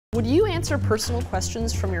Would you answer personal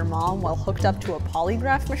questions from your mom while hooked up to a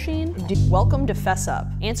polygraph machine? Welcome to Fess Up.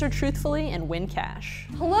 Answer truthfully and win cash.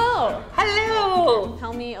 Hello. Hello.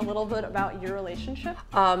 Tell me a little bit about your relationship.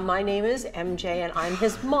 My name is MJ and I'm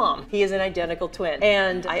his mom. He is an identical twin.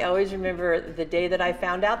 And I always remember the day that I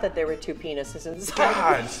found out that there were two penises inside.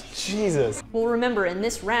 Gosh, Jesus. Well, remember, in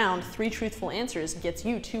this round, 3 truthful answers gets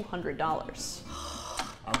you $200.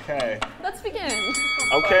 Okay. Let's begin.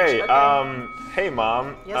 Okay, hey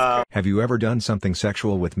Mom. Yes, Have you ever done something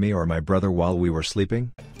sexual with me or my brother while we were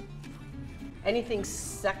sleeping? anything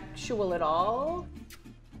sexual at all?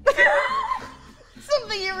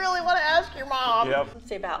 Something you really want to ask your mom. Yep.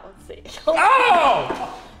 Let's see.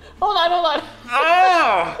 Oh! Hold on.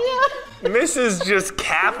 Oh! Mrs. just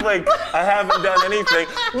Catholic. I haven't done anything.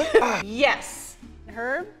 Yes.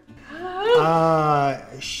 Herb?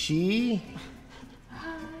 She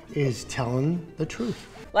is telling the truth.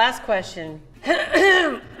 Last question.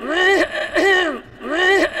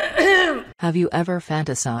 Have you ever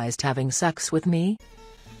fantasized having sex with me?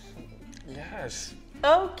 Yes.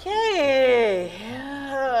 Okay.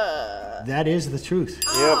 That is the truth.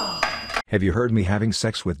 Yep. Have you heard me having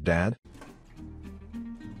sex with Dad?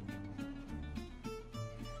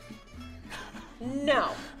 No.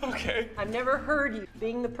 Okay. I've never heard you.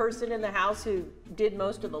 Being the person in the house who did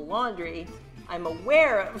most of the laundry, I'm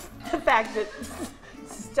aware of the fact that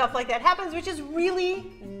stuff like that happens, which is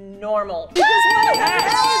really normal.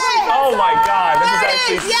 Oh my God, this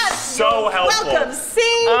is actually so helpful. Welcome,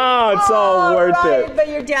 see? Oh, it's all worth it. But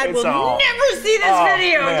your dad It's will all- never see this Oh,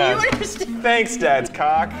 video. man. Do you understand? Thanks, Dad's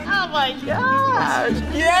cock. Oh my gosh.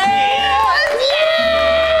 Yeah! Yeah!